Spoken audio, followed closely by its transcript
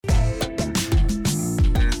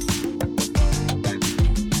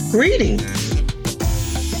Greetings.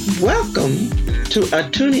 Welcome to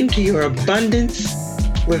Attuning to Your Abundance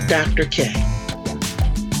with Dr. K,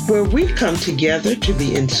 where we come together to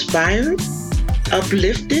be inspired,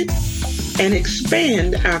 uplifted, and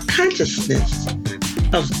expand our consciousness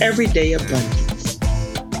of everyday abundance.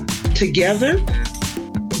 Together,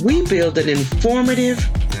 we build an informative,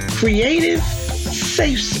 creative,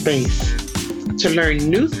 safe space to learn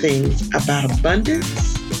new things about abundance,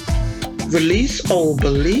 release old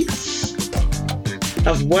beliefs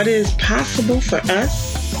of what is possible for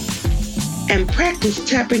us, and practice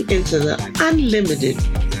tapping into the unlimited,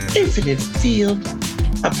 infinite field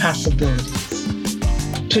of possibilities.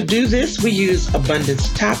 To do this, we use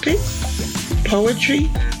abundance topics, poetry,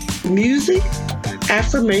 music,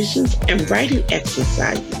 affirmations, and writing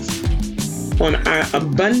exercises on our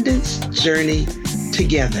abundance journey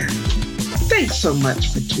together. Thanks so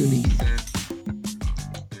much for tuning in.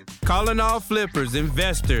 Calling all flippers,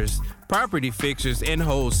 investors, property fixers, and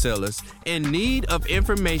wholesalers in need of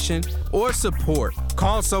information or support.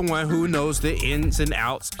 Call someone who knows the ins and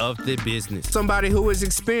outs of the business. Somebody who is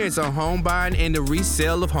experienced on home buying and the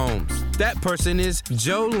resale of homes. That person is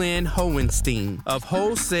Jolynn Hohenstein of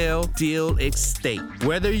Wholesale Deal Estate.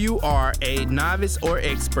 Whether you are a novice or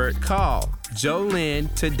expert, call Jolynn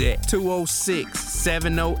today,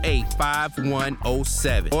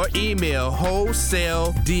 206-708-5107, or email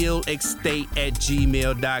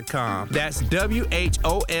wholesaledealestate@gmail.com. That's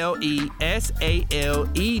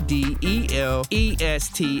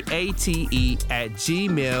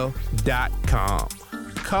wholesaledealestate@gmail.com.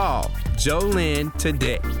 Call Jolynn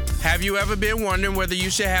today. Have you ever been wondering whether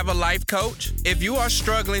you should have a life coach? If you are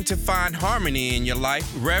struggling to find harmony in your life,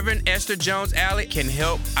 Reverend Esther Jones-Alley can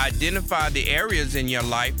help identify the areas in your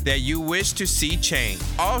life that you wish to see change.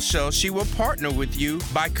 Also, she will partner with you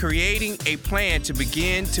by creating a plan to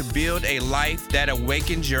begin to build a life that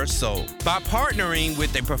awakens your soul. By partnering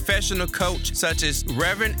with a professional coach such as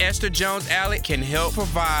Reverend Esther Jones-Alley can help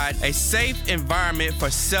provide a safe environment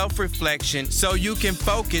for self-reflection so you can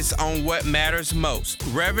focus on what matters most.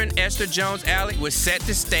 Reverend Esther Jones-Alley will set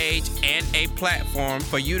the stage and a platform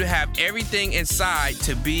for you to have everything inside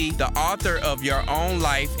to be the author of your own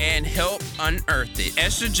life and help unearth it.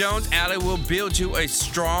 Esther Jones-Alley will build you a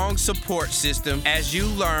strong support system as you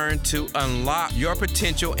learn to unlock your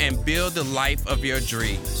potential and build the life of your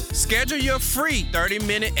dreams. Schedule your free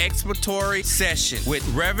 30-minute exploratory session with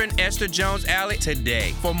Reverend Esther Jones-Alley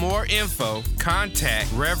today. For more info,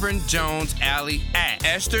 contact Reverend Jones-Alley at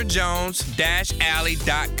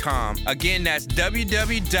estherjones-alley.com. Again, that's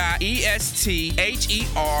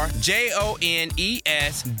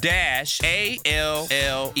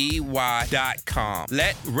www.estherjones-alley.com.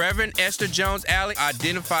 Let Reverend Esther Jones-Alley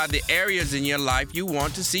identify the areas in your life you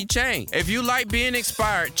want to see change. If you like being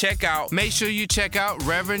inspired, make sure you check out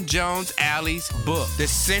Reverend Jones-Alley's book, The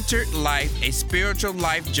Centered Life, A Spiritual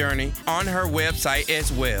Life Journey, on her website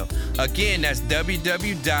as well. Again, that's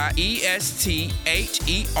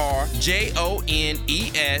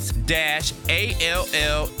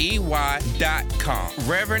www.estherjones-alley.com.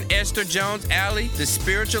 Reverend Esther Jones-Alley, the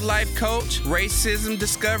spiritual life coach, racism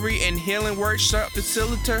discovery and healing workshop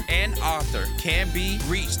facilitator, and author, can be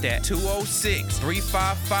reached at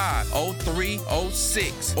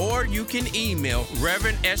 206-355-0306, or you can email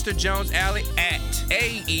Reverend Esther Jones-Alley at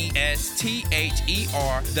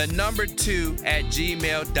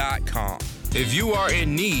aesther2@gmail.com. If you are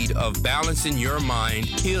in need of balancing your mind,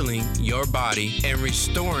 healing your body, and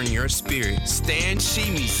restoring your spirit, Stan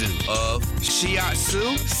Shimizu of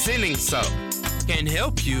Shiatsu Senninso can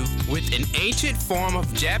help you with an ancient form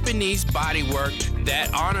of Japanese bodywork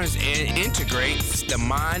that honors and integrates the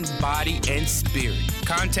mind, body, and spirit.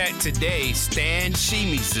 Contact today Stan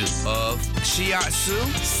Shimizu of Shiatsu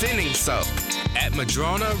Senninso at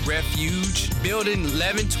Madrona Refuge, Building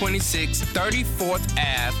 1126, 34th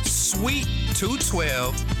Ave, Suite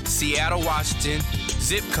 212, Seattle, Washington,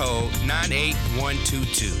 zip code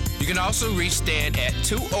 98122. You can also reach Stan at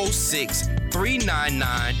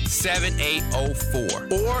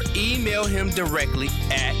 206-399-7804, or email him directly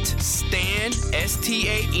at stan,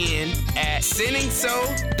 S-T-A-N, at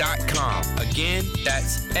senninso.com. Again,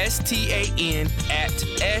 that's S-T-A-N at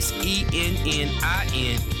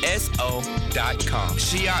SENNINSO.com.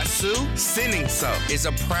 Shiatsu Senninso is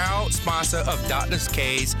a proud sponsor of Dr.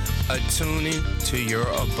 K's Attuning to Your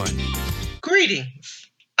Abundance. Greetings,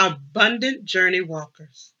 Abundant Journey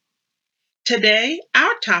Walkers. Today,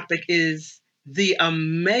 our topic is the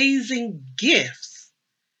amazing gifts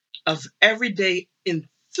of everyday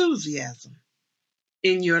enthusiasm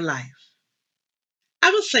in your life.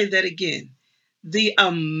 I will say that again. The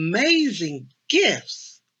amazing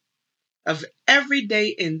gifts of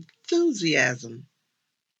everyday enthusiasm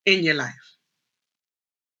in your life.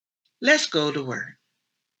 Let's go to work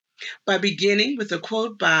by beginning with a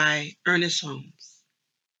quote by Ernest Holmes.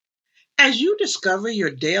 As you discover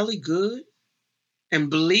your daily good and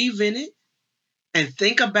believe in it and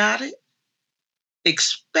think about it,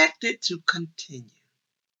 expect it to continue.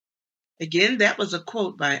 Again, that was a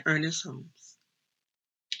quote by Ernest Holmes.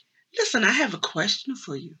 Listen, I have a question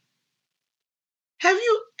for you. Have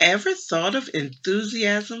you ever thought of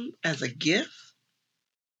enthusiasm as a gift?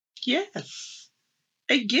 Yes,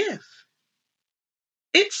 a gift.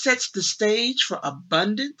 It sets the stage for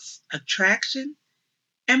abundance, attraction,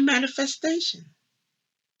 and manifestation.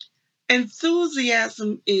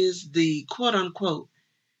 Enthusiasm is the quote unquote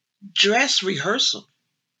dress rehearsal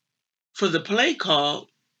for the play called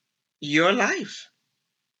Your Life.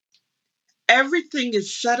 Everything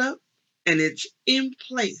is set up and it's in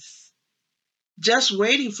place, just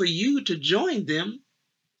waiting for you to join them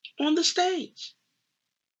on the stage.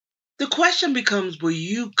 The question becomes, will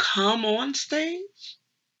you come on stage,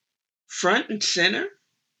 front and center,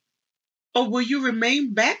 or will you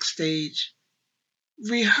remain backstage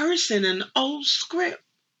rehearsing an old script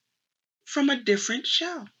from a different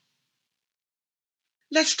show?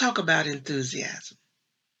 Let's talk about enthusiasm.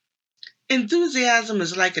 Enthusiasm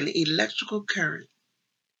is like an electrical current.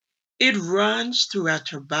 It runs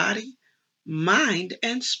throughout your body, mind,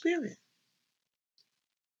 and spirit.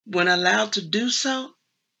 When allowed to do so,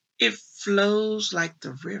 it flows like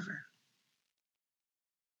the river.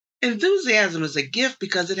 Enthusiasm is a gift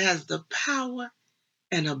because it has the power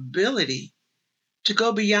and ability to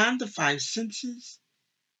go beyond the five senses,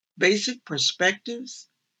 basic perspectives,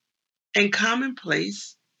 and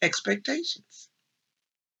commonplace expectations.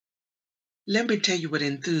 Let me tell you what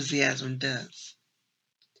enthusiasm does.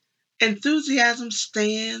 Enthusiasm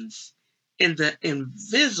stands in the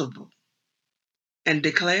invisible and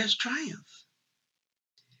declares triumph.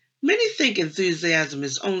 Many think enthusiasm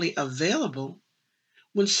is only available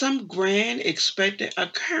when some grand expected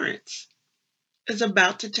occurrence is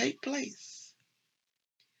about to take place.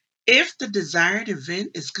 If the desired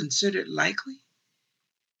event is considered likely,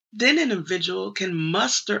 then an individual can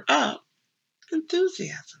muster up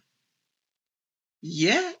enthusiasm.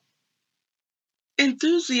 Yet,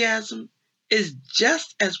 enthusiasm is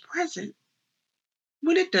just as present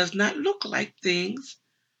when it does not look like things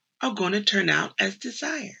are going to turn out as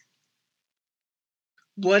desired.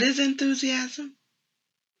 What is enthusiasm?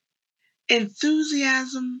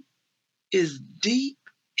 Enthusiasm is deep,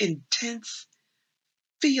 intense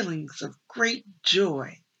feelings of great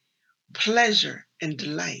joy, pleasure, and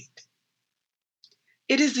delight.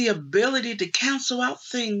 It is the ability to cancel out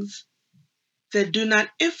things that do not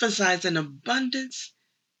emphasize an abundance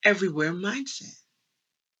everywhere mindset.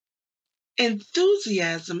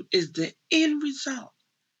 Enthusiasm is the end result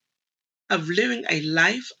of living a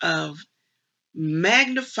life of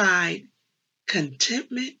magnified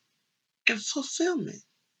contentment and fulfillment.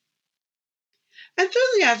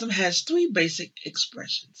 Enthusiasm has three basic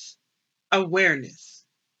expressions: awareness,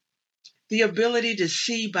 the ability to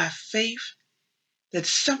see by faith that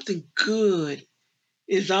something good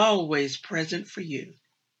is always present for you;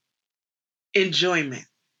 enjoyment,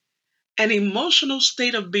 an emotional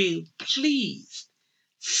state of being pleased,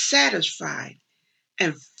 satisfied,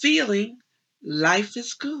 and feeling life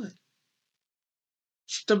is good;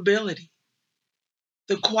 stability,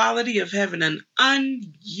 the quality of having an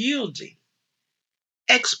unyielding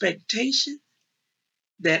expectation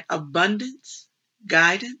that abundance,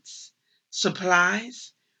 guidance,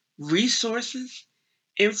 supplies, resources,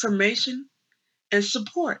 information, and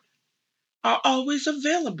support are always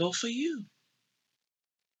available for you.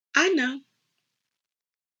 I know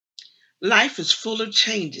life is full of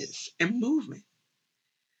changes and movement.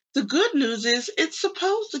 The good news is it's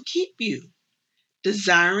supposed to keep you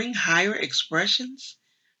desiring higher expressions,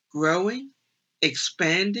 growing,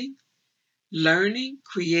 expanding, learning,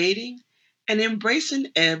 creating, and embracing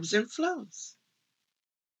ebbs and flows.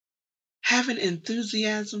 Having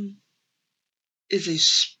enthusiasm is a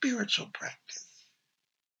spiritual practice.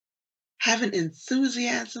 Having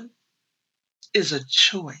enthusiasm is a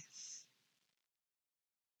choice.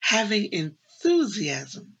 Having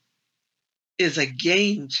enthusiasm is a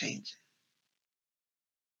game changer.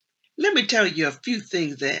 Let me tell you a few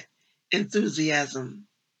things that enthusiasm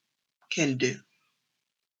can do.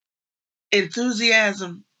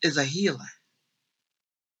 Enthusiasm is a healer,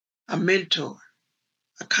 a mentor,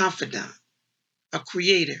 a confidant, a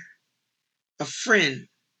creator, a friend,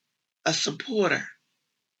 a supporter,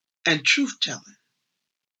 and truth teller.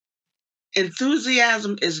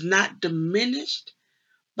 Enthusiasm is not diminished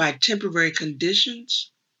by temporary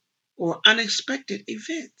conditions or unexpected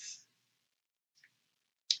events.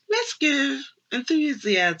 Let's give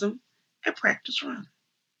enthusiasm a practice run.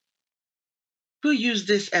 We'll use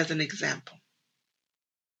this as an example.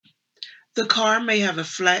 The car may have a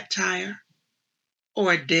flat tire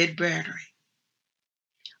or a dead battery,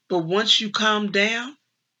 but once you calm down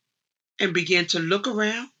and begin to look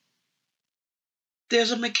around,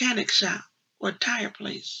 there's a mechanic shop or tire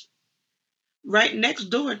place right next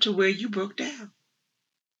door to where you broke down.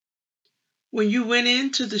 When you went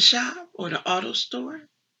into the shop or the auto store,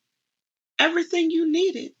 everything you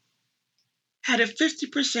needed had a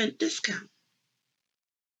 50% discount.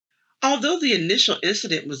 Although the initial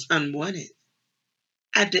incident was unwanted,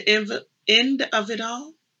 at the end of it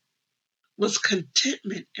all was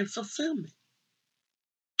contentment and fulfillment,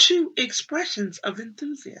 two expressions of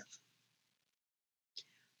enthusiasm.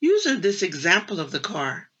 Using this example of the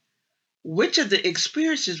car, which of the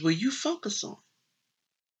experiences will you focus on?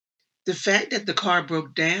 The fact that the car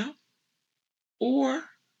broke down or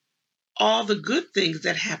all the good things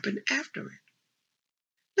that happened after it?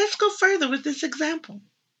 Let's go further with this example.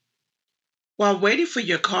 While waiting for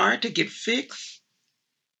your car to get fixed,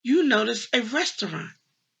 you notice a restaurant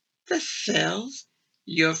that sells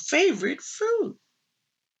your favorite food.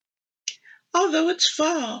 Although it's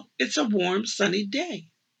fall, it's a warm, sunny day,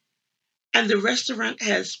 and the restaurant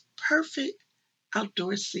has perfect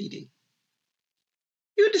outdoor seating.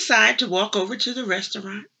 You decide to walk over to the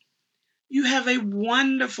restaurant. You have a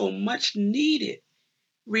wonderful, much needed,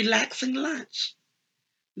 relaxing lunch,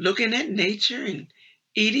 looking at nature and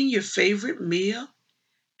eating your favorite meal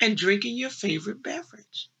and drinking your favorite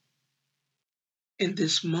beverage. In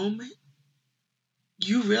this moment,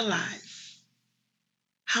 you realize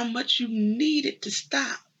how much you needed to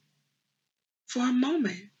stop for a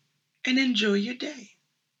moment and enjoy your day.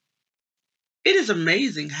 It is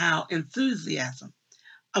amazing how enthusiasm,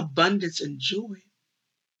 abundance, and joy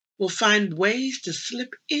will find ways to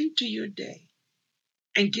slip into your day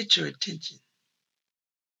and get your attention.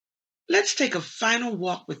 Let's take a final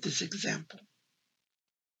walk with this example.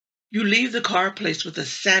 You leave the car place with a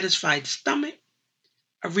satisfied stomach,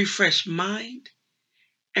 a refreshed mind,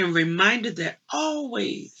 and reminded that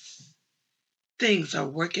always things are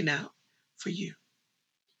working out for you.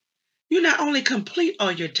 You not only complete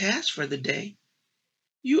all your tasks for the day,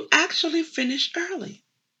 you actually finish early,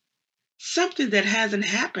 something that hasn't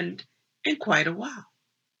happened in quite a while.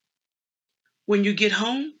 When you get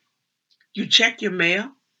home, you check your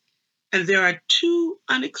mail, and there are two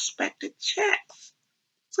unexpected checks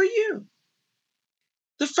for you.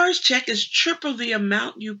 The first check is triple the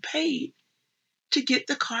amount you paid to get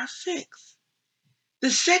the car fixed.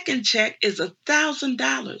 The second check is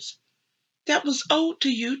 $1,000 that was owed to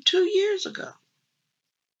you 2 years ago.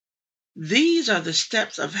 These are the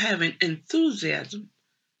steps of having enthusiasm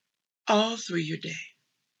all through your day.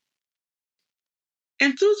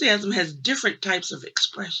 Enthusiasm has different types of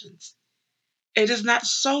expressions. It is not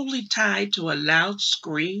solely tied to a loud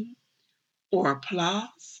scream or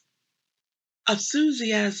applause.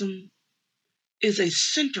 Enthusiasm is a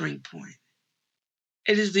centering point.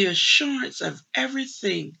 It is the assurance of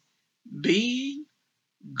everything being,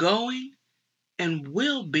 going, and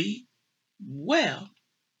will be well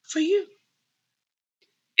for you.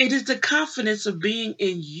 It is the confidence of being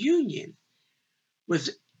in union with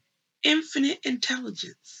infinite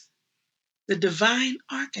intelligence, the divine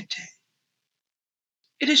architect.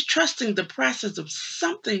 It is trusting the process of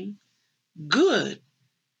something good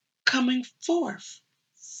coming forth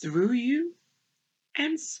through you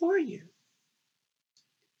and for you.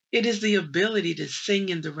 It is the ability to sing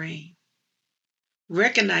in the rain,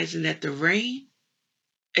 recognizing that the rain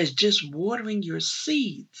is just watering your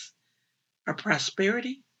seeds of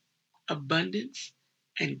prosperity, abundance,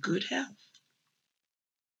 and good health.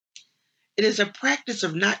 It is a practice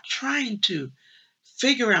of not trying to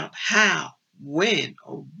figure out how, when,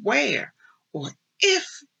 or where, or if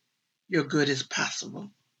your good is possible,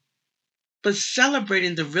 but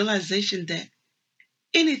celebrating the realization that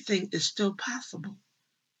anything is still possible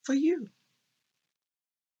for you.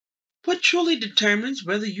 What truly determines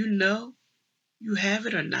whether you know you have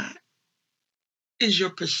it or not is your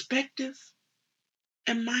perspective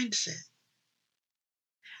and mindset.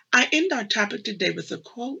 I end our topic today with a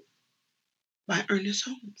quote by Ernest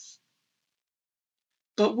Holmes.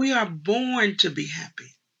 But we are born to be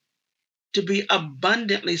happy, to be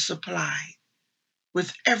abundantly supplied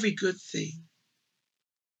with every good thing,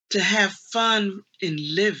 to have fun in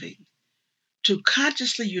living, to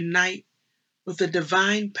consciously unite with the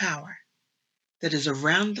divine power that is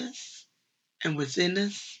around us and within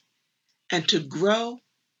us, and to grow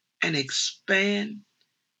and expand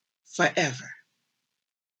forever.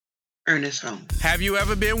 Ernest Holmes. Have you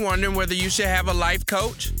ever been wondering whether you should have a life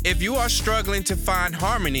coach? If you are struggling to find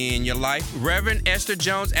harmony in your life, Reverend Esther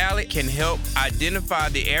Jones Alley can help identify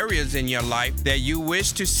the areas in your life that you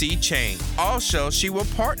wish to see change. Also, she will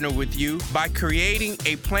partner with you by creating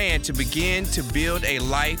a plan to begin to build a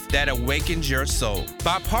life that awakens your soul.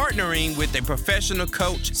 By partnering with a professional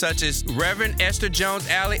coach such as Reverend Esther Jones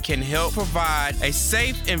Alley can help provide a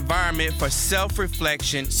safe environment for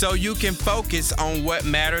self-reflection so you can focus on what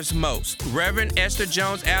matters most. Reverend Esther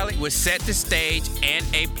Jones Alley will set the stage and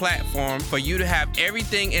a platform for you to have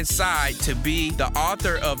everything inside to be the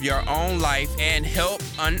author of your own life and help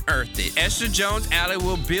unearth it. Esther Jones Alley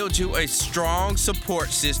will build you a strong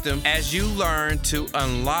support system as you learn to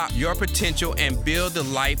unlock your potential and build the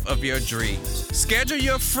life of your dreams. Schedule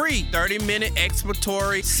your free 30-minute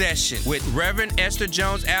exploratory session with Reverend Esther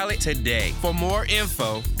Jones Alley today. For more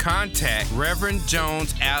info, contact Reverend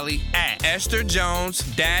Jones Alley at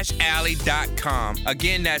estherjones-alley.com.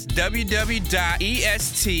 Again, that's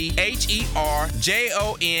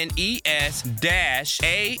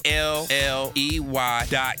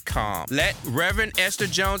www.estherjones-alley.com. Let Reverend Esther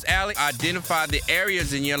Jones Alley identify the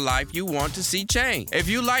areas in your life you want to see change. If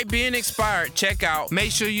you like being inspired,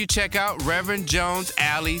 make sure you check out Reverend Jones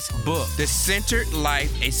Alley's book, The Centered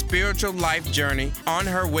Life, A Spiritual Life Journey, on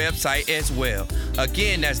her website as well.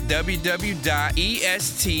 Again, that's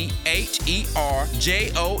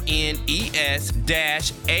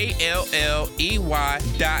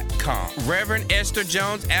www.estherjones-alley.com. Reverend Esther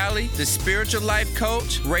Jones Alley, the spiritual life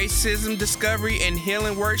coach, racism discovery and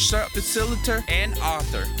healing workshop facilitator, and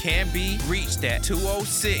author, can be reached at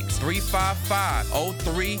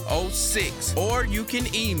 206-355-0306, or you can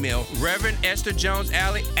email Reverend Esther Jones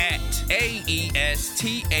Alley at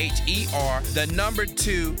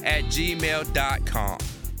aesther2@gmail.com.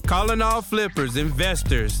 Calling all flippers,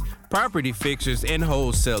 investors, property fixers, and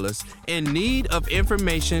wholesalers in need of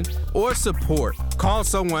information or support. Call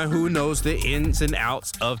someone who knows the ins and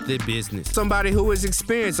outs of the business. Somebody who is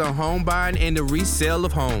experienced on home buying and the resale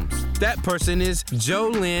of homes. That person is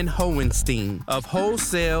Jolynn Hohenstein of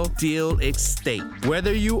Wholesale Deal Estate.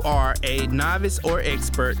 Whether you are a novice or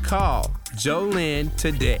expert, call Jolynn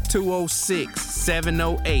today,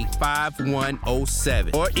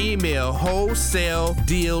 206-708-5107, or email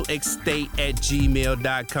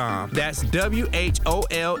wholesaledealestate@gmail.com. That's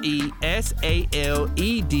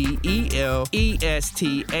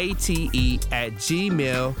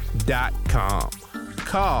wholesaledealestate@gmail.com.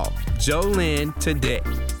 Call Jolynn today.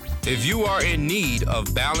 If you are in need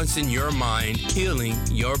of balancing your mind, healing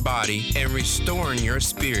your body, and restoring your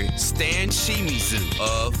spirit, Stan Shimizu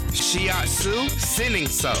of Shiatsu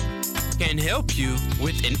Senninso can help you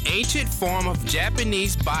with an ancient form of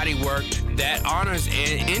Japanese bodywork that honors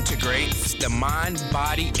and integrates the mind,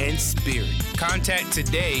 body, and spirit. Contact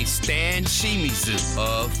today Stan Shimizu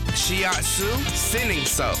of Shiatsu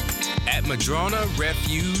Senninso at Madrona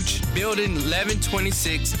Refuge, Building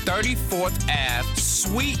 1126, 34th Ave,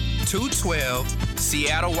 Suite 212,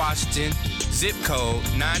 Seattle, Washington, zip code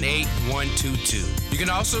 98122. You can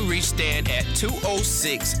also reach Stan at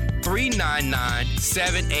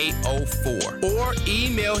 206-399-7804, or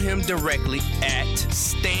email him directly at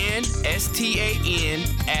stan, STAN,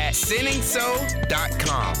 at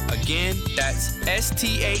senninso.com. Again, that's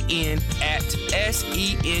STAN at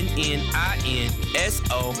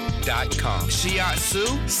SENNINSO.com. Shiatsu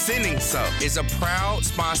Senninso is a proud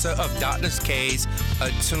sponsor of Dr. K's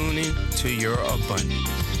Attuning to Your Abundance.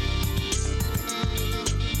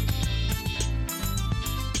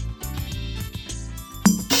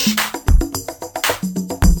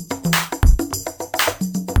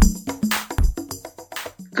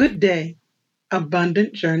 Good day,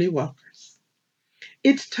 Abundant Journey Walkers.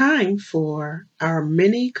 It's time for our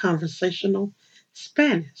mini conversational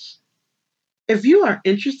Spanish. If you are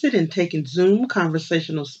interested in taking Zoom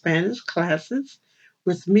conversational Spanish classes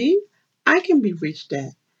with me, I can be reached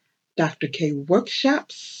at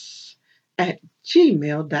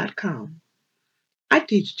drkworkshops@gmail.com. I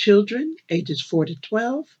teach children ages 4 to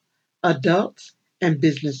 12, adults, and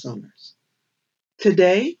business owners.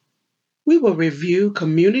 Today, we will review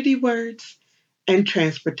community words and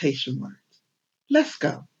transportation words. Let's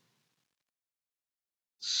go.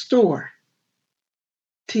 Store,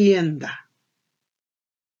 tienda.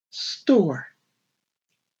 Store,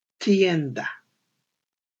 tienda.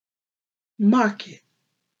 Market,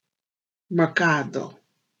 mercado.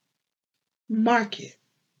 Market,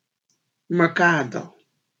 mercado.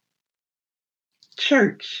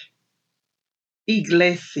 Church,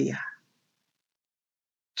 iglesia.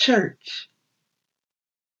 Church,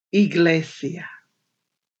 iglesia.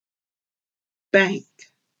 Bank,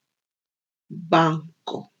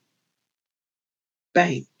 banco.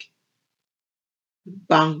 bank,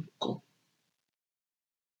 banco.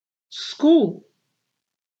 School,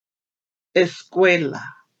 escuela.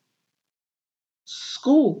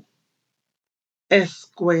 School,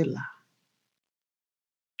 escuela.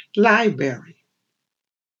 Library,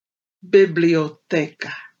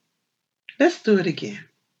 biblioteca. Let's do it again.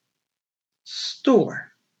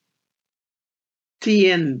 Store,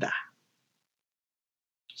 tienda.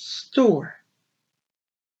 Store,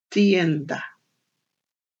 tienda.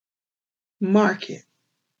 Market,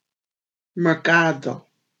 mercado.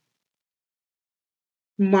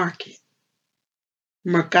 Market,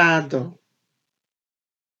 mercado.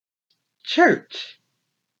 Church,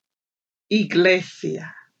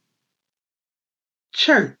 iglesia.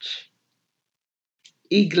 Church,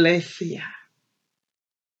 iglesia.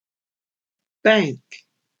 Bank,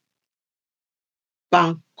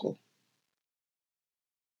 banco.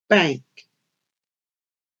 Bank,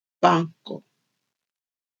 banco.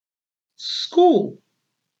 School,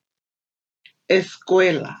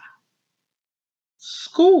 escuela.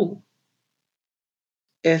 School,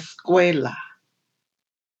 escuela.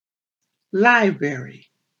 Library,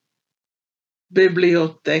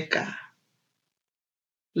 biblioteca.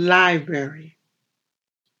 Library,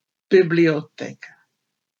 biblioteca.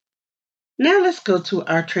 Now let's go to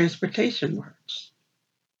our transportation words.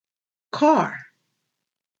 Car,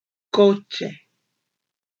 coche.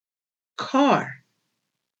 Car,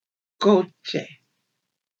 coche.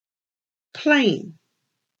 Plane,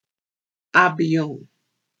 avión.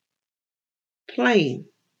 Plane,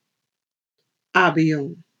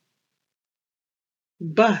 avión.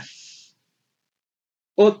 Bus,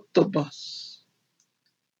 autobus.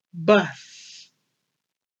 Bus,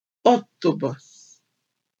 autobus.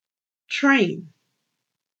 Train,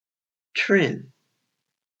 tren.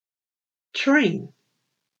 Train,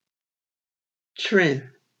 tren.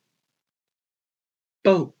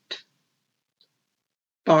 Boat,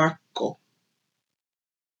 barco.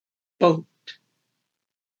 Boat,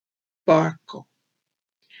 barco.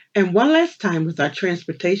 And one last time with our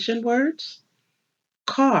transportation words.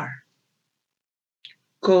 Car,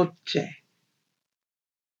 coche.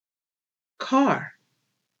 Car,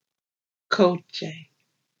 coche.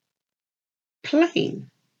 Plane,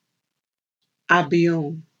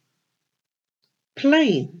 avión.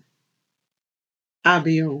 Plane,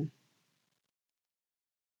 avión.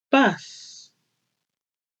 Bus,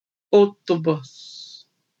 autobus.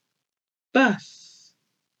 Bus,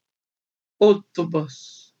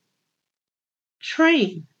 autobus.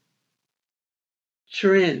 Train,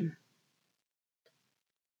 tren.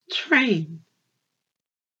 Train,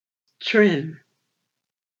 tren.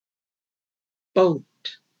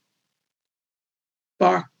 Boat,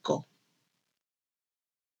 barco.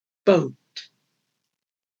 Boat,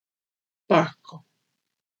 barco.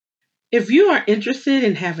 If you are interested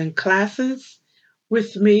in having classes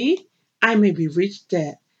with me, I may be reached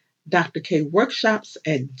at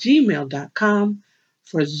drkworkshops@gmail.com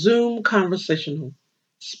for Zoom conversational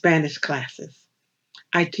Spanish classes.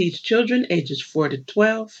 I teach children ages 4 to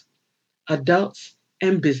 12, adults,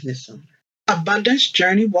 and business owners. Abundance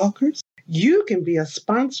Journey Walkers, you can be a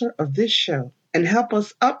sponsor of this show and help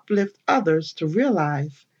us uplift others to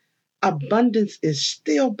realize abundance is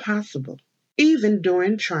still possible, even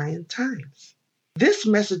during trying times. This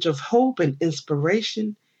message of hope and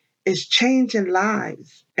inspiration is changing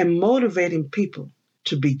lives and motivating people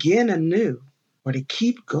to begin anew or to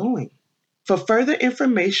keep going. For further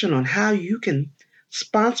information on how you can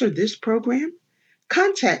sponsor this program,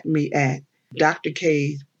 contact me at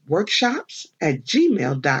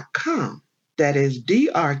drkworkshops@gmail.com. That is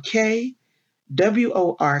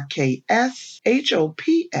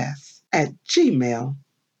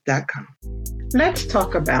drkworkshops@gmail.com. Let's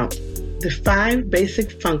talk about the 5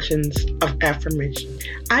 basic functions of affirmation.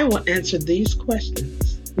 I will answer these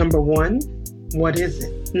questions. Number 1, what is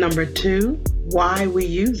it? Number 2, why we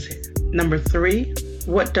use it. Number 3,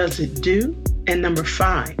 what does it do? And number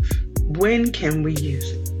 5, when can we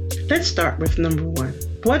use it? Let's start with number 1.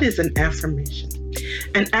 What is an affirmation?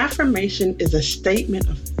 An affirmation is a statement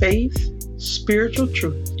of faith, spiritual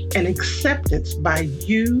truth, and acceptance by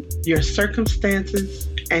you, your circumstances,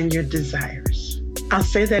 and your desires. I'll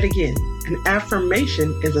say that again. An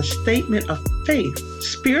affirmation is a statement of faith,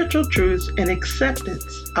 spiritual truths, and acceptance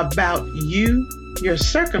about you, your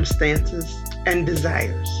circumstances, and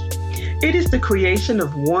desires. It is the creation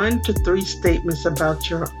of 1 to 3 statements about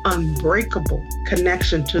your unbreakable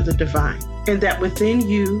connection to the divine, and that within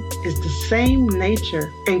you is the same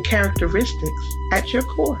nature and characteristics at your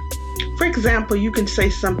core. For example, you can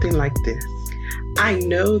say something like this: I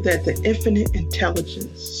know that the infinite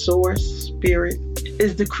intelligence, source, spirit,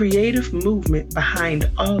 is the creative movement behind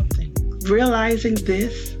all things. Realizing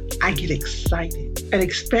this, I get excited and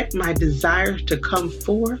expect my desires to come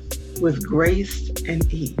forth with grace and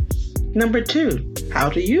ease. Number 2, how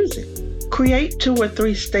to use it. Create 2 or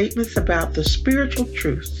 3 statements about the spiritual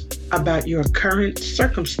truths about your current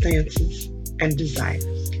circumstances and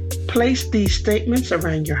desires. Place these statements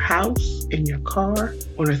around your house, in your car,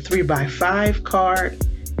 on a 3x5 card,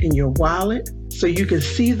 in your wallet, so you can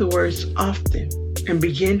see the words often and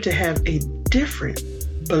begin to have a different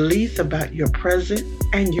belief about your present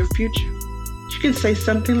and your future. You can say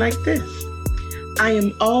something like this: I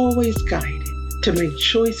am always guided to make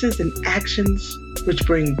choices and actions which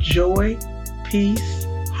bring joy, peace,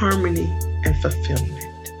 harmony, and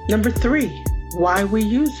fulfillment. Number 3, why we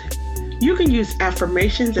use it. You can use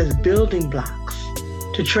affirmations as building blocks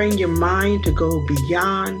to train your mind to go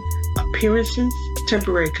beyond appearances,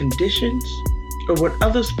 temporary conditions, or what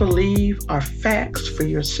others believe are facts for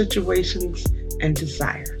your situations and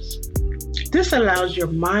desires. This allows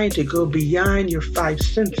your mind to go beyond your 5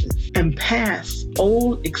 senses and past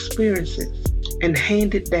old experiences and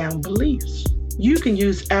handed down beliefs. You can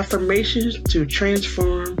use affirmations to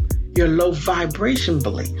transform your low vibration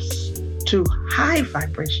beliefs to high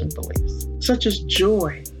vibration beliefs, such as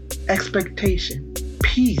joy, expectation,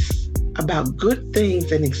 peace about good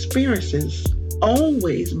things and experiences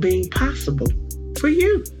always being possible for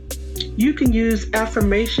you. You can use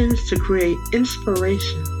affirmations to create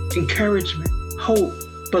inspiration, encouragement, hope,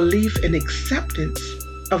 belief, and acceptance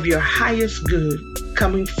of your highest good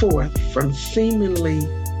coming forth from seemingly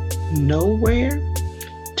nowhere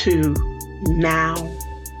to now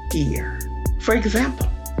here. For example,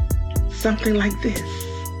 something like this: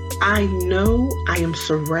 I know I am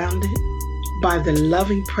surrounded by the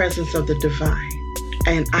loving presence of the divine,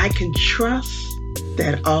 and I can trust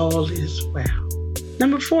that all is well.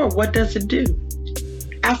 Number 4, what does it do?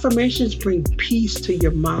 Affirmations bring peace to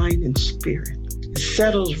your mind and spirit. It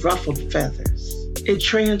settles ruffled feathers. It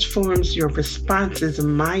transforms your responses and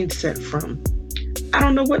mindset from I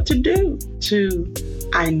don't know what to do to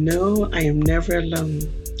I know I am never alone.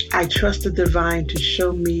 I trust the divine to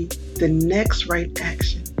show me the next right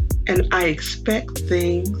action, and I expect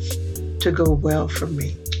things to go well for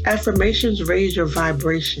me. Affirmations raise your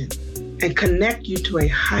vibration and connect you to a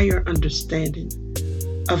higher understanding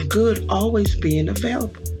of good always being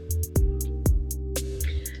available.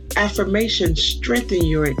 Affirmations strengthen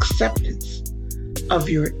your acceptance of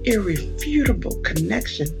your irrefutable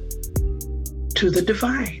connection to the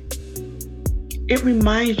divine. It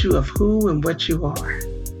reminds you of who and what you are,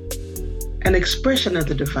 an expression of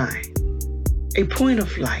the divine, a point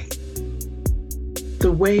of light,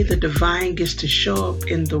 the way the divine gets to show up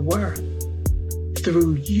in the world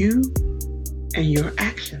through you and your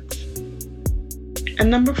actions. And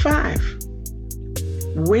number 5,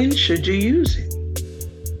 when should you use it?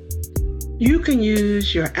 You can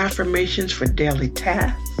use your affirmations for daily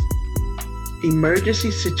tasks, emergency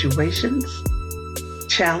situations,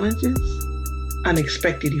 challenges,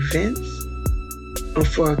 unexpected events, or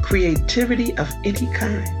for creativity of any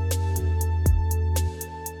kind.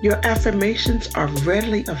 Your affirmations are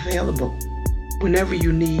readily available whenever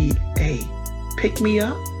you need a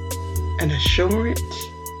pick-me-up, an assurance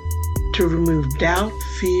to remove doubt,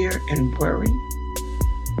 fear, and worry,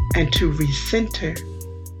 and to recenter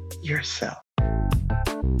yourself.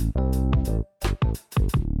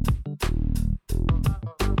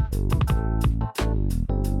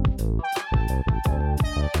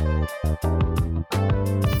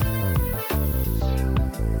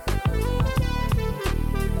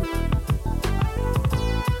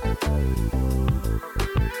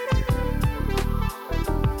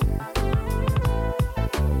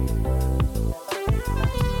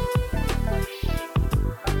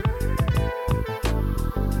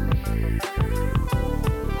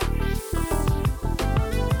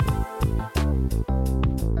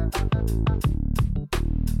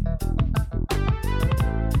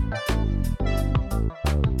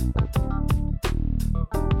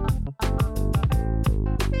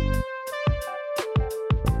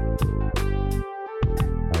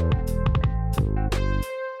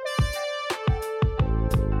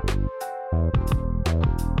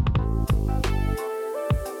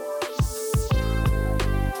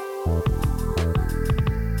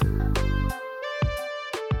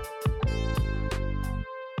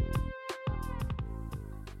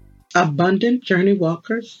 Abundant Journey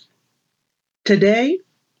Walkers. Today,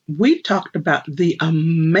 we talked about the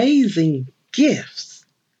amazing gifts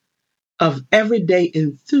of everyday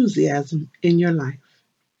enthusiasm in your life.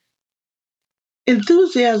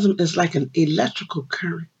 Enthusiasm is like an electrical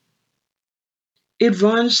current. It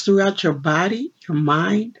runs throughout your body, your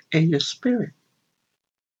mind, and your spirit.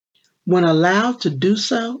 When allowed to do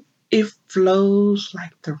so, it flows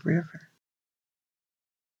like the river.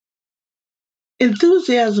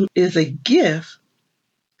 Enthusiasm is a gift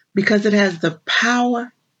because it has the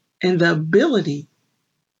power and the ability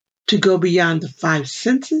to go beyond the five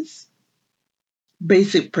senses,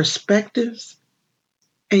 basic perspectives,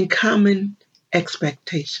 and common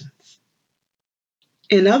expectations.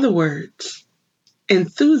 In other words,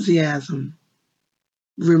 enthusiasm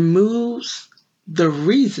removes the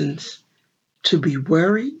reasons to be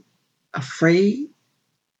worried, afraid,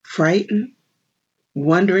 frightened,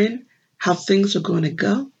 wondering how things are going to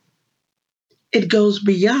go. It goes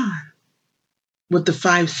beyond what the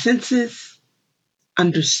five senses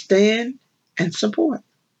understand and support.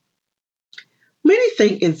 Many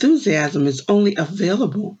think enthusiasm is only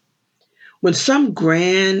available when some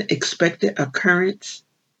grand expected occurrence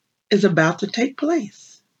is about to take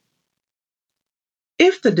place.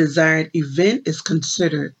 If the desired event is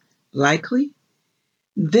considered likely,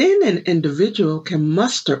 then an individual can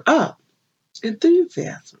muster up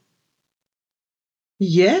enthusiasm.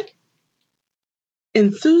 Yet,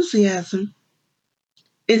 enthusiasm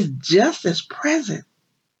is just as present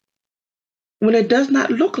when it does not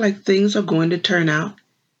look like things are going to turn out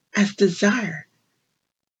as desired.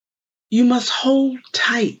 You must hold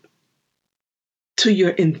tight to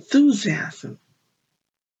your enthusiasm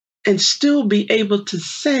and still be able to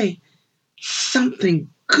say something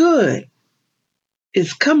good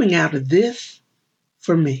is coming out of this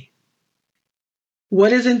for me.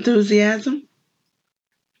 What is enthusiasm?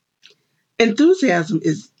 Enthusiasm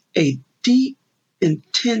is a deep,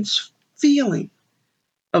 intense feeling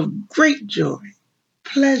of great joy,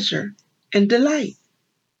 pleasure, and delight.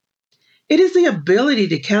 It is the ability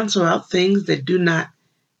to cancel out things that do not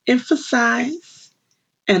emphasize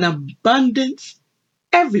an abundance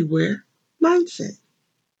everywhere mindset.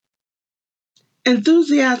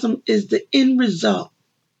 Enthusiasm is the end result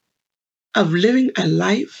of living a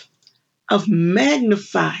life of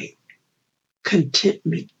magnified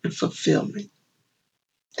contentment and fulfillment.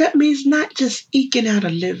 That means not just eking out a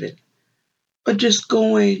living or just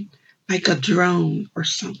going like a drone or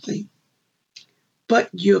something, but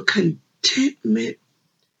your contentment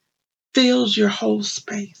fills your whole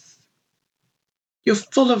space. You're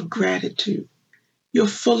full of gratitude. You're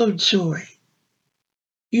full of joy.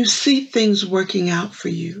 You see things working out for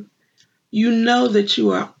you. You know that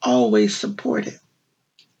you are always supported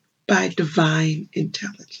by divine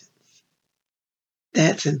intelligence.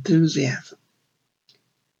 That's enthusiasm.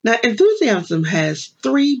 Now, enthusiasm has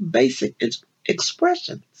three basic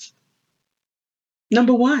expressions.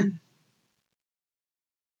 Number one,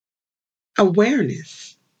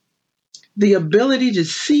 awareness, the ability to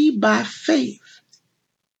see by faith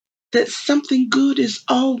that something good is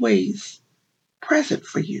always present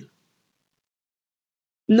for you.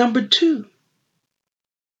 Number two,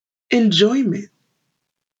 enjoyment,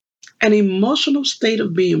 an emotional state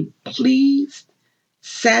of being pleased,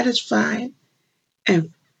 satisfied,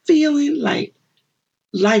 and feeling like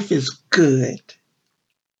life is good.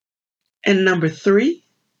 And number three,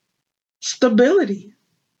 stability,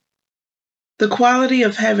 the quality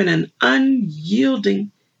of having an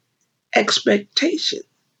unyielding expectation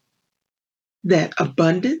that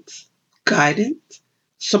abundance, guidance,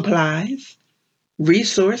 supplies,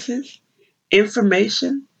 resources,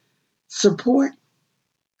 information, support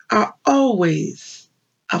are always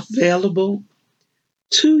available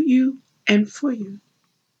to you and for you.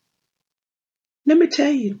 Let me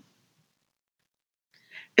tell you,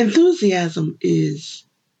 enthusiasm is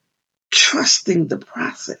trusting the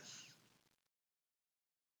process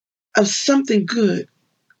of something good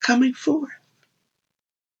coming forth,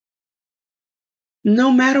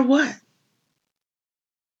 no matter what.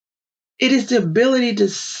 It is the ability to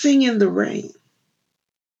sing in the rain,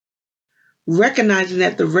 recognizing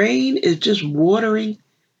that the rain is just watering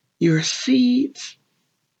your seeds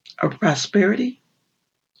of prosperity,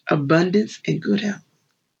 abundance, and good health.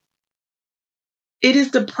 It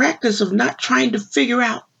is the practice of not trying to figure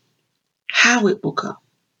out how it will come,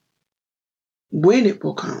 when it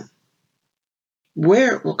will come,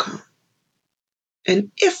 where it will come,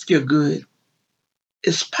 and if your good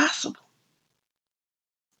is possible.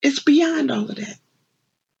 It's beyond all of that.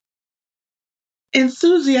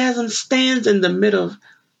 Enthusiasm stands in the middle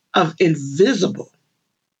of invisible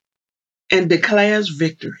and declares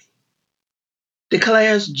victory,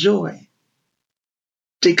 declares joy,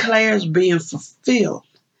 declares being fulfilled,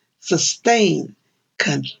 sustained,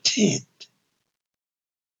 content,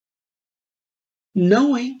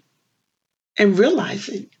 knowing and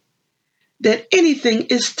realizing that anything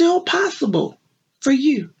is still possible for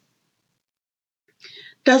you.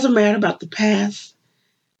 Doesn't matter about the past,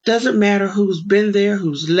 doesn't matter who's been there,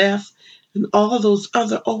 who's left, and all of those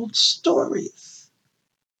other old stories.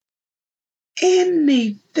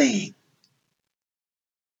 Anything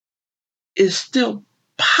is still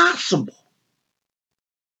possible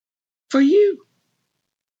for you.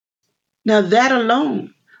 Now that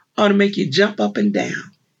alone ought to make you jump up and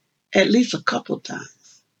down at least a couple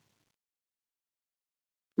times.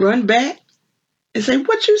 Run back and say,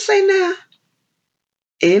 what you say now?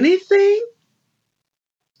 Anything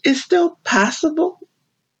is still possible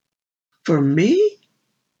for me?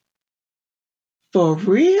 For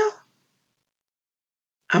real?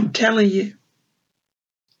 I'm telling you,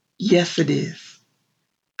 yes it is.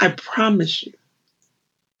 I promise you,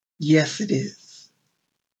 yes it is.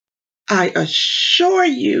 I assure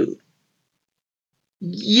you,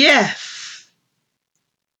 yes,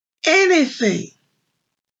 anything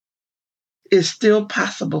is still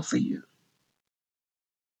possible for you.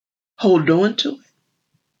 Hold on to it.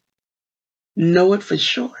 Know it for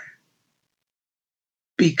sure.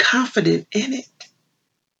 Be confident in it.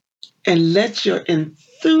 And let your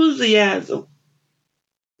enthusiasm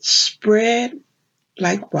spread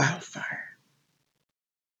like wildfire.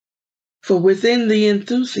 For within the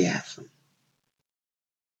enthusiasm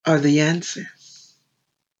are the answers,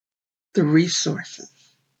 the resources,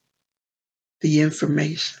 the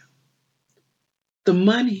information, the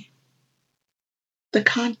money, the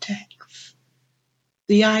contacts,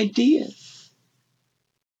 the ideas,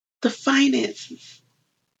 the finances,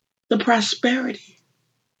 the prosperity,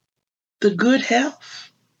 the good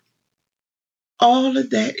health. All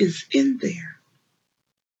of that is in there,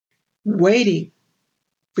 waiting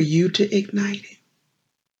for you to ignite it.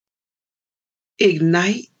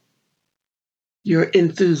 Ignite your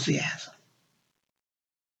enthusiasm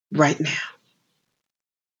right now.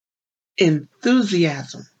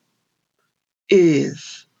 Enthusiasm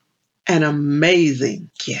is an amazing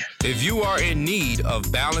gift. If you are in need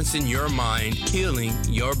of balancing your mind, healing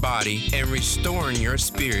your body, and restoring your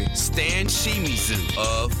spirit, Stan Shimizu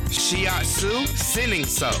of Shiatsu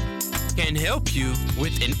Senninso can help you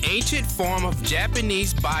with an ancient form of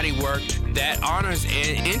Japanese bodywork that honors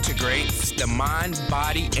and integrates the mind,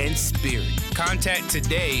 body, and spirit. Contact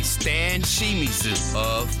today Stan Shimizu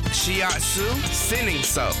of Shiatsu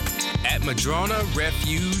Senninso at Madrona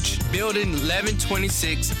Refuge, Building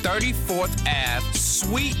 1126, 34th Ave,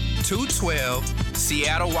 Suite 212,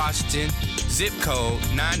 Seattle, Washington, zip code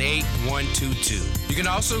 98122. You can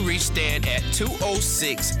also reach Stan at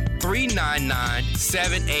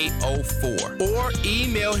 206-399-7804 or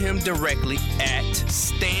email him directly at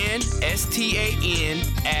stan, S-T-A-N,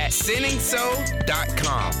 at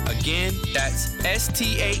senninso.com. Again, that's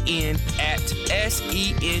S-T-A-N at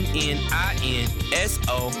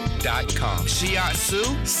SENNINSO.com. Shiatsu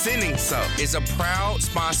Senninso is a proud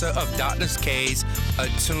sponsor of Dr. K's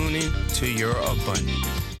Attuning to Your Abundance.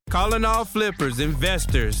 Calling all flippers,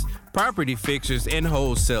 investors, property fixers, and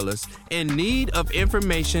wholesalers in need of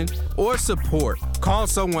information or support. Call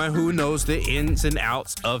someone who knows the ins and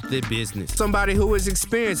outs of the business. Somebody who is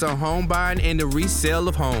experienced on home buying and the resale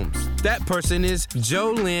of homes. That person is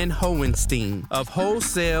Jolynn Hohenstein of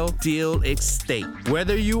Wholesale Deal Estate.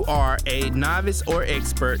 Whether you are a novice or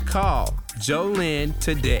expert, call Jolynn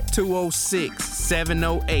today,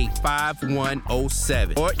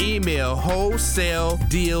 206-708-5107, or email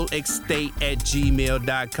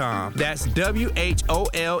wholesaledealestate@gmail.com. That's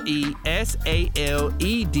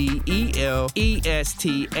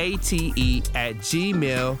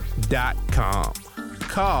WHOLESALEDELESTATE@gmail.com.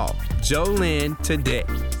 Call Jolynn today.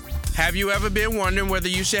 Have you ever been wondering whether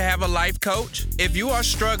you should have a life coach? If you are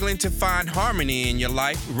struggling to find harmony in your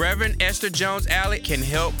life, Reverend Esther Jones Allett can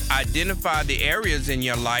help identify the areas in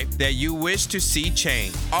your life that you wish to see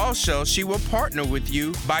change. Also, she will partner with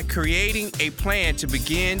you by creating a plan to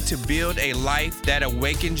begin to build a life that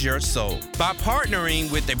awakens your soul. By partnering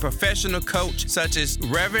with a professional coach such as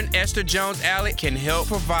Reverend Esther Jones Allett can help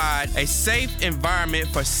provide a safe environment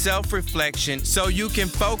for self-reflection so you can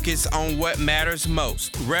focus on what matters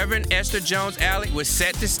most. Reverend Esther Jones Allett will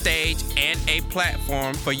set the stage and a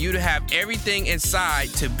platform for you to have everything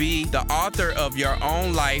inside to be the author of your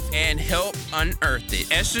own life and help unearth it.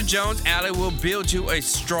 Esther Jones Allett will build you a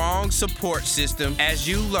strong support system as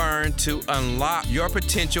you learn to unlock your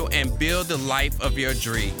potential and build the life of your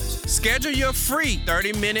dreams. Schedule your free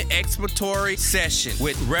 30-minute exploratory session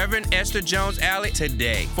with Reverend Esther Jones Allett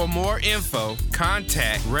today. For more info,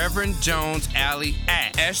 contact Reverend Jones Allett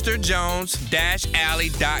at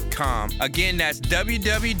estherjones-allett.com. gmail.com. Again, that's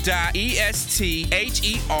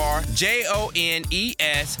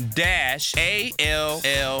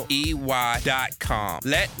www.estherjones-alley.com.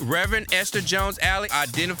 Let Reverend Esther Jones Alley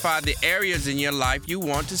identify the areas in your life you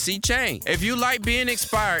want to see change. If you like being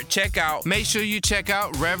inspired, make sure you check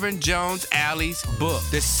out Reverend Jones Alley's book,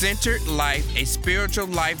 The Centered Life, A Spiritual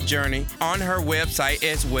Life Journey, on her website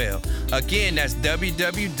as well. Again, that's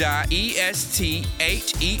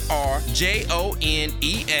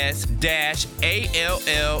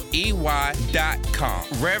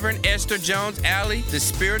www.estherjones-alley.com. Reverend Esther Jones Alley, the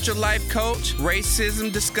spiritual life coach,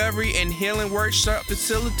 racism discovery and healing workshop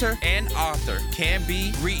facilitator, and author, can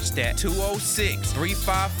be reached at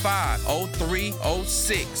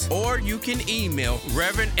 206-355-0306, or you can email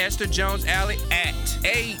Reverend Esther Jones Alley at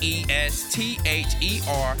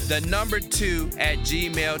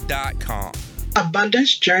AESTHER2@gmail.com.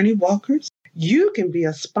 Abundance Journey Walkers, you can be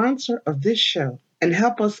a sponsor of this show and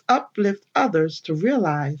help us uplift others to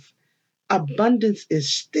realize abundance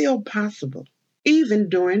is still possible, even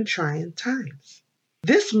during trying times.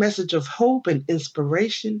 This message of hope and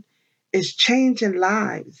inspiration is changing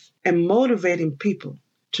lives and motivating people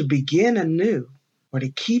to begin anew or to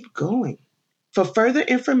keep going. For further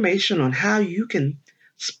information on how you can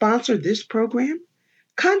sponsor this program,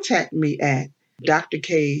 contact me at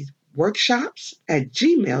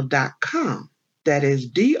drkworkshops@gmail.com. That is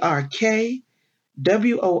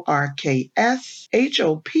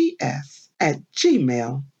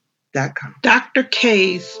drkworkshops@gmail.com. Dr.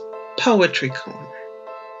 K's Poetry Corner.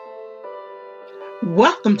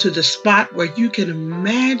 Welcome to the spot where you can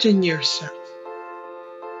imagine yourself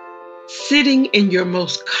sitting in your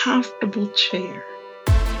most comfortable chair,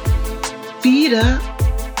 feet up,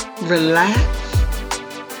 relaxed,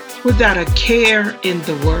 without a care in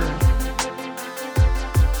the world,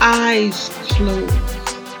 eyes closed,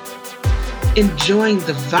 enjoying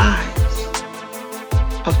the vibes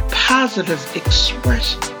of positive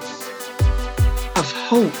expressions of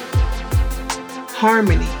hope,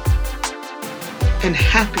 harmony, and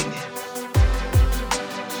happiness.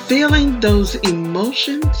 Feeling those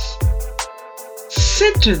emotions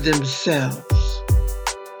center themselves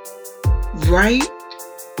right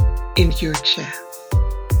in your chest.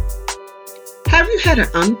 Have you had an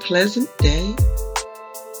unpleasant day?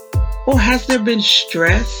 Or has there been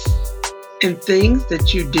stress and things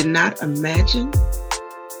that you did not imagine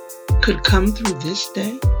could come through this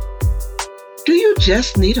day? Do you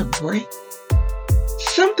just need a break?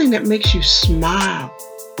 Something that makes you smile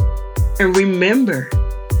and remember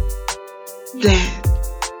that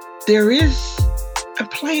there is a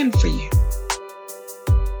plan for you.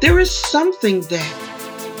 There is something that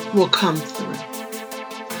will come through.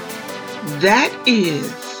 That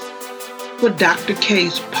is what Dr.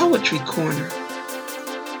 K's Poetry Corner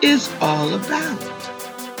is all about.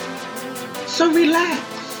 So relax,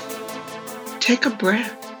 take a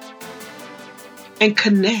breath, and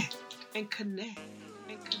connect.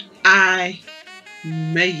 I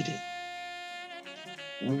made it.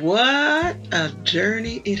 What a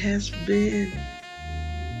journey it has been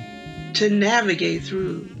to navigate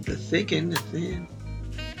through the thick and the thin.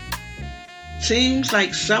 Seems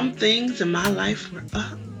like some things in my life were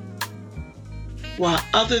up, while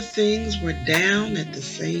other things were down at the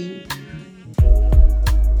same time.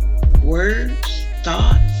 Words,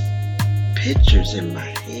 thoughts, pictures in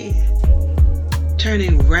my head,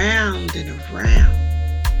 turning round and around,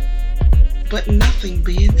 but nothing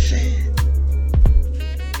being said.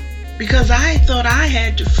 Because I thought I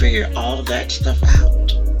had to figure all that stuff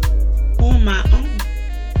out on my own.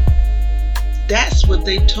 That's what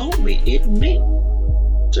they told me it meant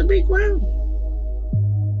to be grown.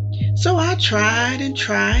 So I tried and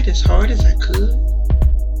tried as hard as I could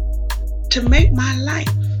to make my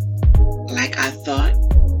life like I thought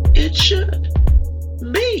it should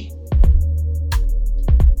be.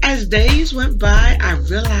 As days went by, I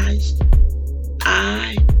realized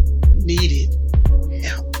I needed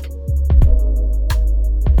help.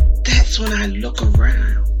 That's when I look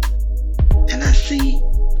around and I see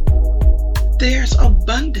there's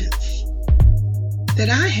abundance that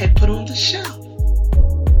I had put on the shelf.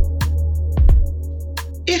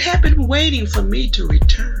 It had been waiting for me to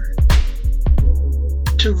return,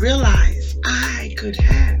 to realize I could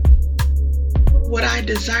have what I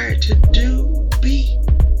desired to do, be,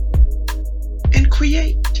 and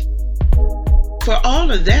create. For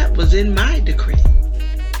all of that was in my decree.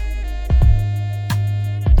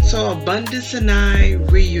 So abundance and I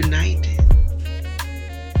reunited.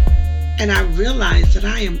 And I realized that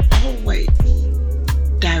I am always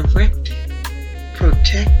directed,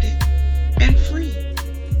 protected, and free.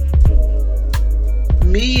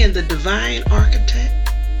 Me and the divine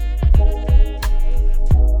architect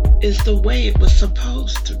is the way it was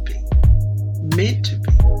supposed to be, meant to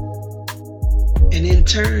be. And in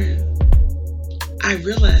turn, I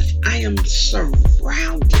realize I am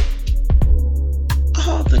surrounded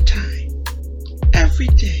all the time, every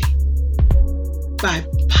day, by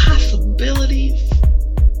possibilities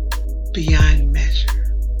beyond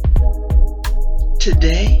measure.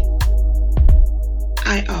 Today,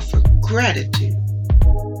 I offer gratitude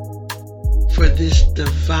for this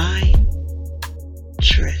divine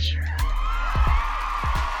treasure.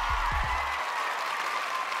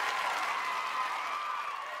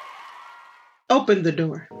 Open the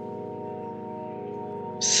door.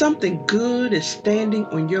 Something good is standing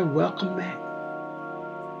on your welcome mat,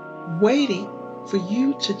 waiting for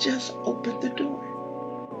you to just open the door.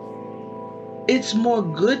 It's more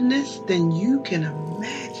goodness than you can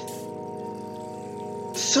imagine.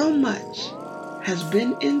 So much has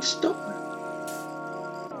been in store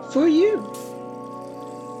for you.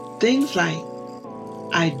 Things like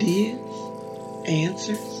ideas,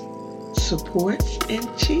 answers, supports, and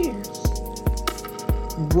cheers,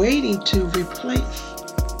 waiting to replace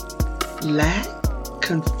lack,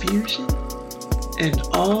 confusion, and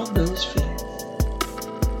all those fears.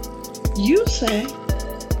 You say,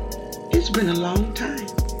 it's been a long time.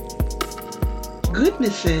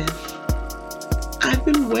 Goodness says, I've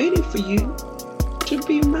been waiting for you to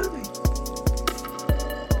be mine.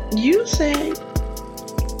 You say,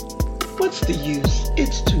 what's the use?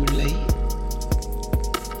 It's too late.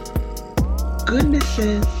 Goodness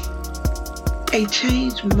says, a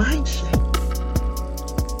changed mindset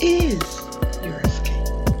is your escape.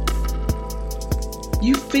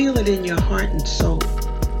 You feel it in your heart and soul,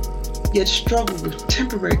 yet struggle with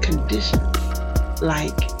temporary conditions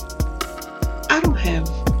like, I don't have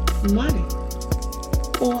money,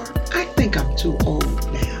 or I think I'm too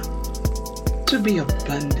old now to be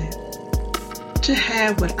abundant, to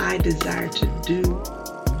have what I desire to do,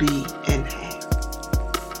 be, and have.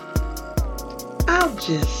 I'll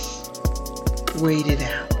just wait it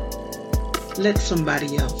out. Let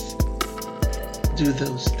somebody else do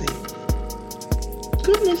those things.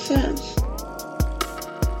 Goodness says,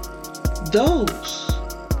 those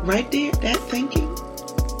right there, that thinking,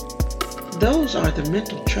 those are the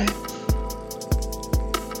mental traps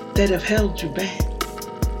that have held you back,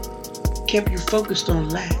 kept you focused on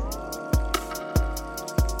lack.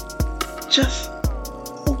 Just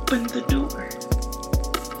open the door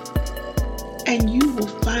and you will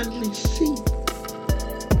finally see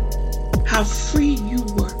how free you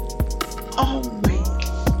were always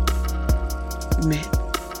meant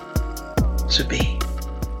to be.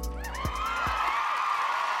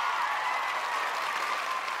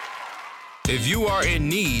 If you are in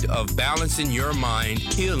need of balancing your mind,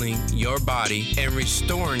 healing your body, and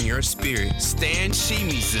restoring your spirit, Stan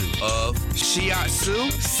Shimizu of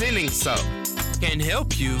Shiatsu Senninso can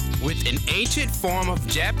help you with an ancient form of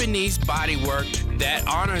Japanese bodywork that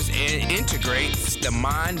honors and integrates the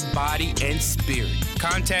mind, body, and spirit.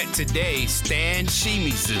 Contact today Stan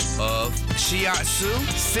Shimizu of Shiatsu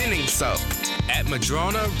Senninso at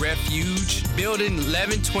Madrona Refuge, Building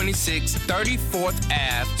 1126, 34th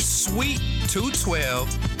Ave, Suite 212,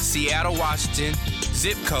 Seattle, Washington,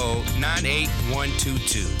 zip code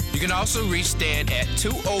 98122. You can also reach Stan at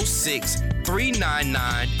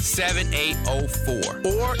 206-399-7804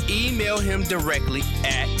 or email him directly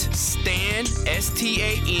at stan,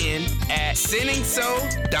 S-T-A-N, at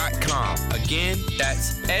senninso.com. Again,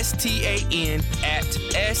 that's S-T-A-N at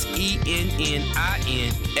SENNINSO.com.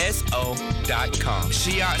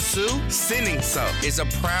 Shiatsu Senninso is a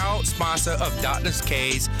proud sponsor of Dr.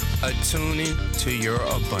 K's Attuning to Your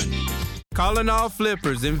Abundance. Calling all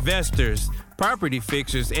flippers, investors, property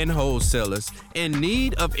fixers, and wholesalers in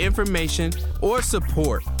need of information or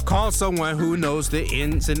support. Call someone who knows the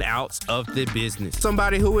ins and outs of the business.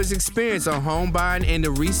 Somebody who is experienced on home buying and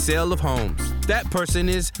the resale of homes. That person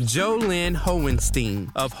is Jolynn Hohenstein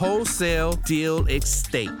of Wholesale Deal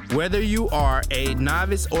Estate. Whether you are a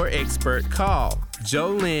novice or expert, call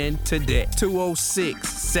Jolynn today,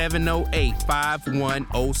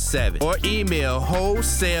 206-708-5107, or email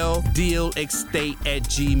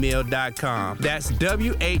wholesaledealestate@gmail.com. That's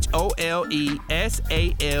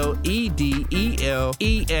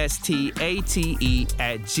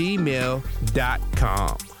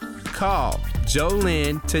WHOLESALEDELESTATE@gmail.com. Call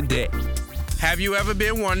Jolynn today. Have you ever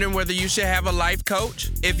been wondering whether you should have a life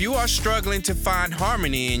coach? If you are struggling to find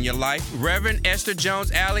harmony in your life, Reverend Esther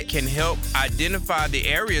Jones Alley can help identify the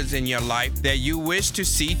areas in your life that you wish to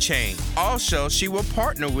see change. Also, she will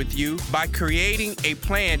partner with you by creating a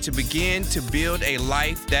plan to begin to build a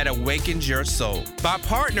life that awakens your soul. By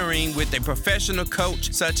partnering with a professional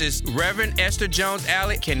coach such as Reverend Esther Jones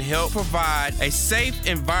Alley can help provide a safe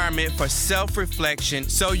environment for self-reflection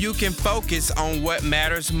so you can focus on what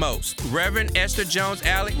matters most. Reverend Esther Jones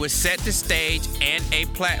Alley will set the stage and a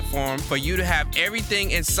platform for you to have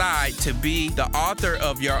everything inside to be the author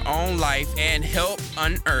of your own life and help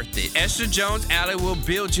unearth it. Esther Jones Alley will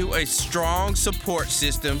build you a strong support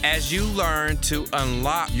system as you learn to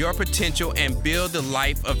unlock your potential and build the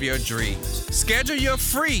life of your dreams. Schedule your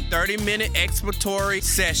free 30-minute exploratory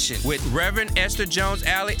session with Reverend Esther Jones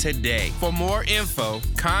Alley today. For more info,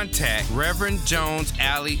 contact Reverend Jones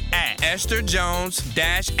Alley at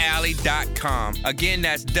estherjones-alley.com. Again,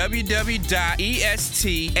 that's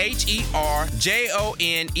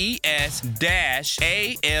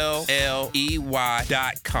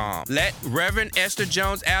www.estherjones-alley.com. Let Reverend Esther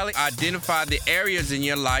Jones Alley identify the areas in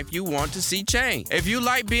your life you want to see change. If you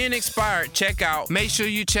like being inspired, make sure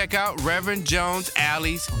you check out Reverend Jones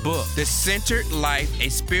Alley's book, The Centered Life, A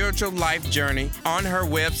Spiritual Life Journey, on her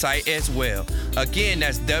website as well. Again,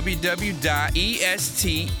 that's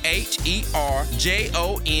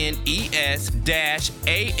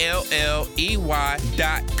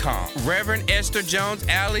www.estherjones-alley.com. Reverend Esther Jones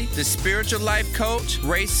Alley, the spiritual life coach,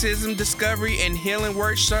 racism discovery and healing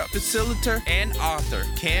workshop facilitator, and author,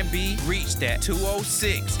 can be reached at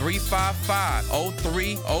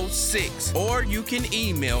 206-355-0306, or you can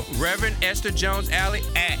email Reverend Esther Jones Alley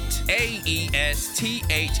at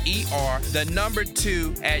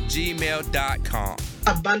AESTHER2@gmail.com.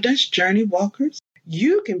 Abundance Journey Walkers,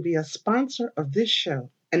 you can be a sponsor of this show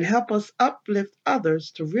and help us uplift others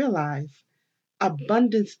to realize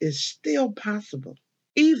abundance is still possible,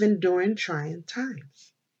 even during trying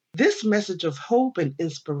times. This message of hope and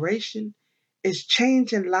inspiration is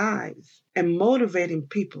changing lives and motivating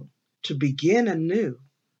people to begin anew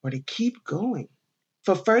or to keep going.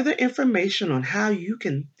 For further information on how you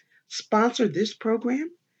can sponsor this program,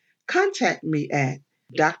 contact me at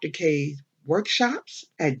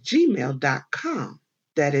drkworkshops@gmail.com.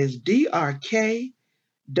 That is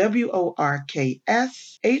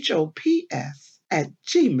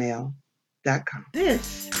drkworkshops@gmail.com.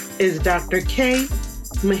 This is Dr. K.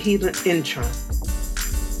 Mahila Intron,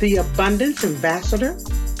 the Abundance Ambassador,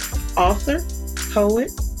 author,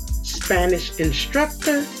 poet, Spanish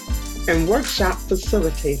instructor, and workshop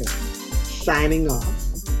facilitator, signing off.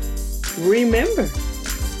 Remember,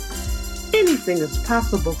 anything is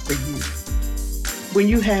possible for you when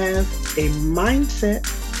you have a mindset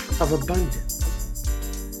of abundance.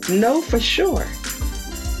 Know for sure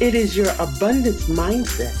it is your abundance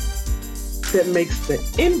mindset that makes the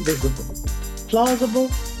invisible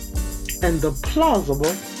plausible and the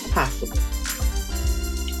plausible possible.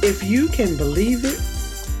 If you can believe it,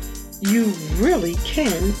 you really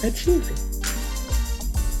can achieve it.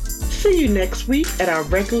 See you next week at our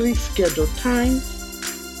regularly scheduled times,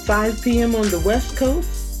 5 p.m. on the West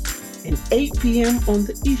Coast and 8 p.m. on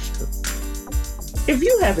the East Coast. If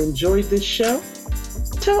you have enjoyed this show,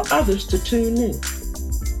 tell others to tune in.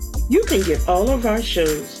 You can get all of our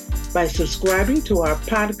shows by subscribing to our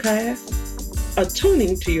podcast,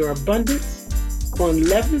 Attuning to Your Abundance, on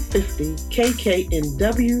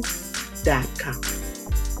 1150kknw.com.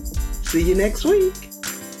 See you next week.